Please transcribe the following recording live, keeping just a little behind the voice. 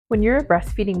When you're a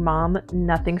breastfeeding mom,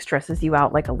 nothing stresses you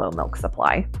out like a low milk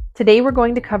supply. Today, we're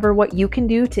going to cover what you can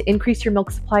do to increase your milk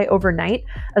supply overnight,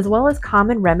 as well as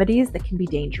common remedies that can be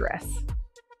dangerous.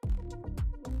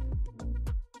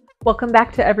 Welcome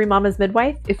back to Every Mama's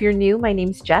Midwife. If you're new, my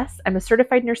name's Jess. I'm a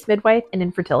certified nurse midwife and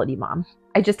infertility mom.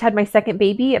 I just had my second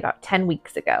baby about 10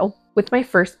 weeks ago. With my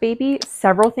first baby,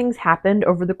 several things happened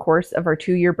over the course of our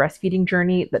 2-year breastfeeding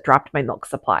journey that dropped my milk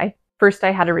supply. First,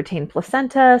 I had a retained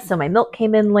placenta, so my milk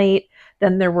came in late.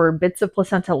 Then there were bits of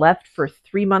placenta left for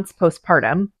 3 months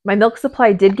postpartum. My milk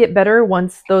supply did get better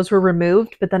once those were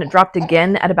removed, but then it dropped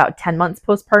again at about 10 months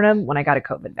postpartum when I got a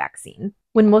COVID vaccine.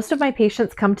 When most of my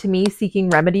patients come to me seeking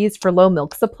remedies for low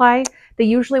milk supply, they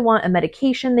usually want a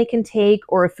medication they can take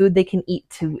or a food they can eat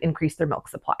to increase their milk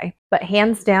supply. But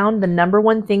hands down, the number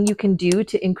one thing you can do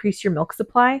to increase your milk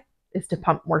supply is to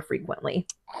pump more frequently.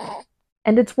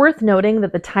 And it's worth noting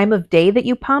that the time of day that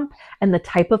you pump and the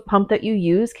type of pump that you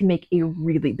use can make a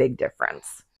really big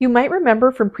difference. You might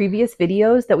remember from previous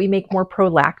videos that we make more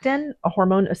prolactin, a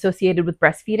hormone associated with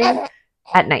breastfeeding,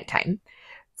 at nighttime.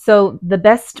 So the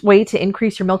best way to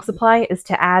increase your milk supply is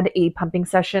to add a pumping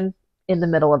session in the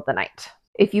middle of the night.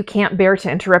 If you can't bear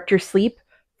to interrupt your sleep,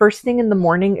 first thing in the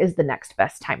morning is the next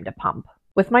best time to pump.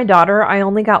 With my daughter, I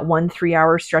only got 1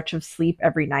 3-hour stretch of sleep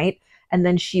every night, and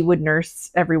then she would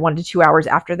nurse every 1 to 2 hours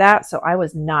after that, so I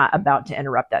was not about to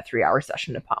interrupt that 3-hour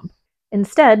session to pump.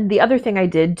 Instead, the other thing I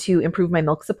did to improve my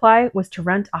milk supply was to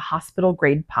rent a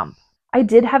hospital-grade pump. I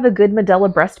did have a good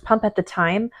Medela breast pump at the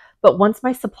time, but once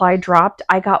my supply dropped,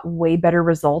 I got way better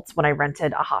results when I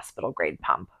rented a hospital-grade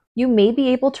pump. You may be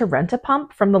able to rent a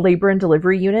pump from the labor and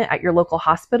delivery unit at your local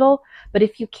hospital, but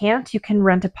if you can't, you can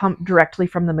rent a pump directly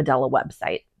from the Medela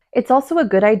website. It's also a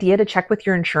good idea to check with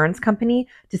your insurance company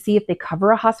to see if they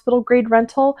cover a hospital-grade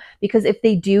rental, because if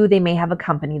they do, they may have a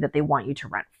company that they want you to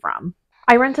rent from.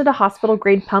 I rented a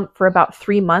hospital-grade pump for about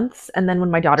 3 months, and then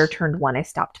when my daughter turned 1, I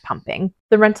stopped pumping.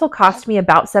 The rental cost me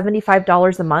about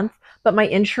 $75 a month, but my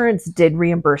insurance did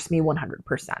reimburse me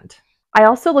 100%. I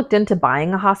also looked into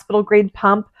buying a hospital-grade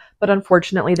pump, but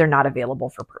unfortunately they're not available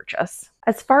for purchase.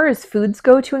 As far as foods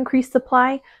go to increase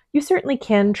supply, you certainly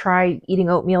can try eating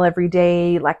oatmeal every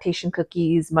day, lactation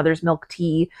cookies, mother's milk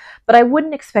tea, but I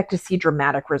wouldn't expect to see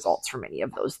dramatic results from any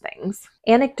of those things.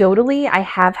 Anecdotally, I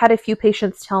have had a few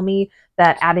patients tell me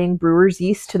that adding brewer's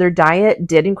yeast to their diet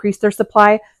did increase their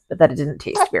supply, but that it didn't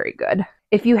taste very good.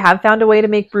 If you have found a way to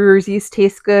make brewer's yeast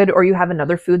taste good, or you have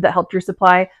another food that helped your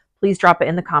supply, please drop it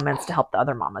in the comments to help the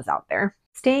other mamas out there.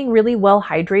 Staying really well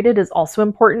hydrated is also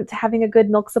important to having a good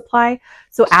milk supply,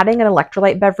 so adding an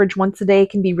electrolyte beverage once a day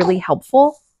can be really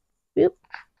helpful,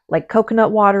 like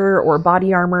coconut water or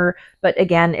body armor, but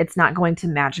again, it's not going to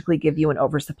magically give you an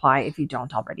oversupply if you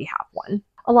don't already have one.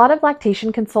 A lot of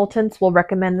lactation consultants will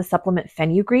recommend the supplement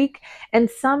fenugreek, and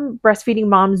some breastfeeding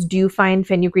moms do find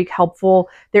fenugreek helpful.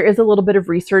 There is a little bit of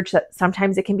research that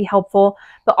sometimes it can be helpful,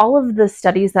 but all of the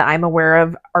studies that I'm aware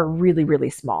of are really, really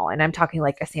small, and I'm talking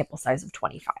like a sample size of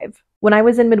 25. When I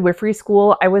was in midwifery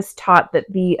school, I was taught that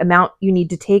the amount you need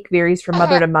to take varies from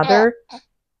mother to mother,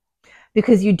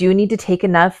 because you do need to take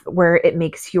enough where it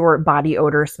makes your body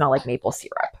odor smell like maple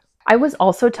syrup. I was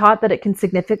also taught that it can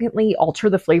significantly alter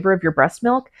the flavor of your breast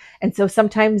milk, and so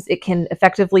sometimes it can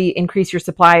effectively increase your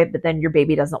supply, but then your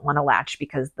baby doesn't want to latch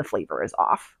because the flavor is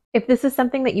off. If this is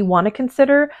something that you want to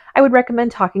consider, I would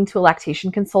recommend talking to a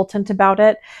lactation consultant about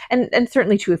it, and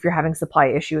certainly too if you're having supply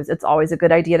issues, it's always a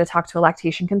good idea to talk to a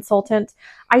lactation consultant.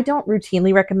 I don't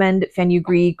routinely recommend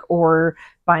fenugreek or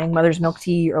buying mother's milk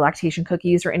tea or lactation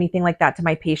cookies or anything like that to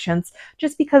my patients,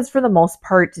 just because for the most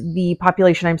part, the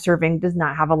population I'm serving does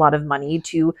not have a lot of money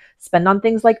to spend on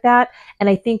things like that. And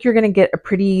I think you're going to get a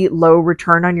pretty low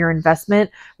return on your investment,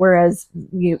 whereas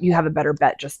you have a better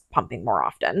bet just pumping more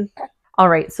often. All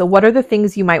right, so what are the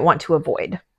things you might want to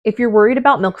avoid? If you're worried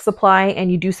about milk supply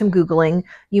and you do some Googling,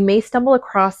 you may stumble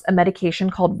across a medication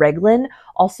called Reglan,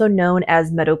 also known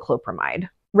as metoclopramide.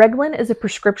 Reglan is a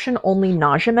prescription-only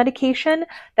nausea medication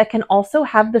that can also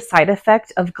have the side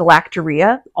effect of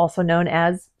galactorrhea, also known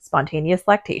as spontaneous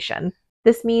lactation.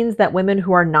 This means that women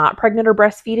who are not pregnant or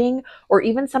breastfeeding, or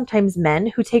even sometimes men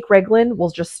who take Reglan, will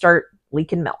just start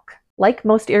leaking milk. Like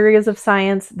most areas of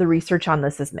science, the research on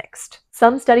this is mixed.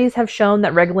 Some studies have shown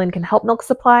that Reglan can help milk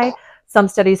supply. Some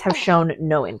studies have shown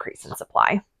no increase in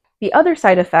supply. The other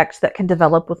side effect that can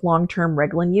develop with long-term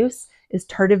Reglan use is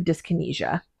tardive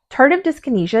dyskinesia. Tardive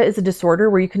dyskinesia is a disorder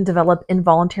where you can develop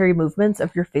involuntary movements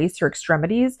of your face or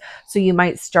extremities. So you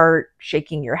might start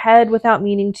shaking your head without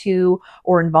meaning to,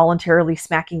 or involuntarily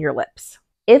smacking your lips.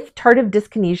 If tardive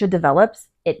dyskinesia develops,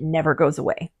 it never goes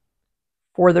away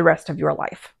for the rest of your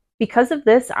life. Because of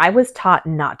this, I was taught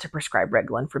not to prescribe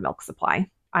Reglan for milk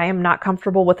supply. I am not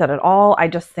comfortable with it at all. I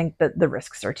just think that the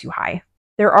risks are too high.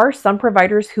 There are some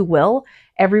providers who will.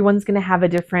 Everyone's going to have a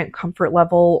different comfort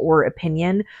level or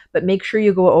opinion, but make sure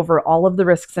you go over all of the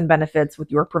risks and benefits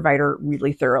with your provider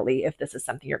really thoroughly if this is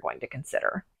something you're going to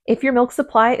consider. If your milk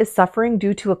supply is suffering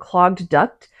due to a clogged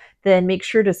duct, then make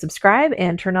sure to subscribe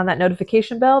and turn on that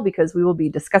notification bell because we will be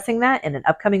discussing that in an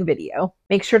upcoming video.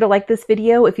 Make sure to like this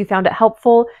video if you found it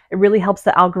helpful. It really helps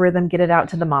the algorithm get it out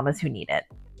to the mamas who need it.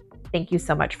 Thank you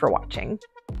so much for watching.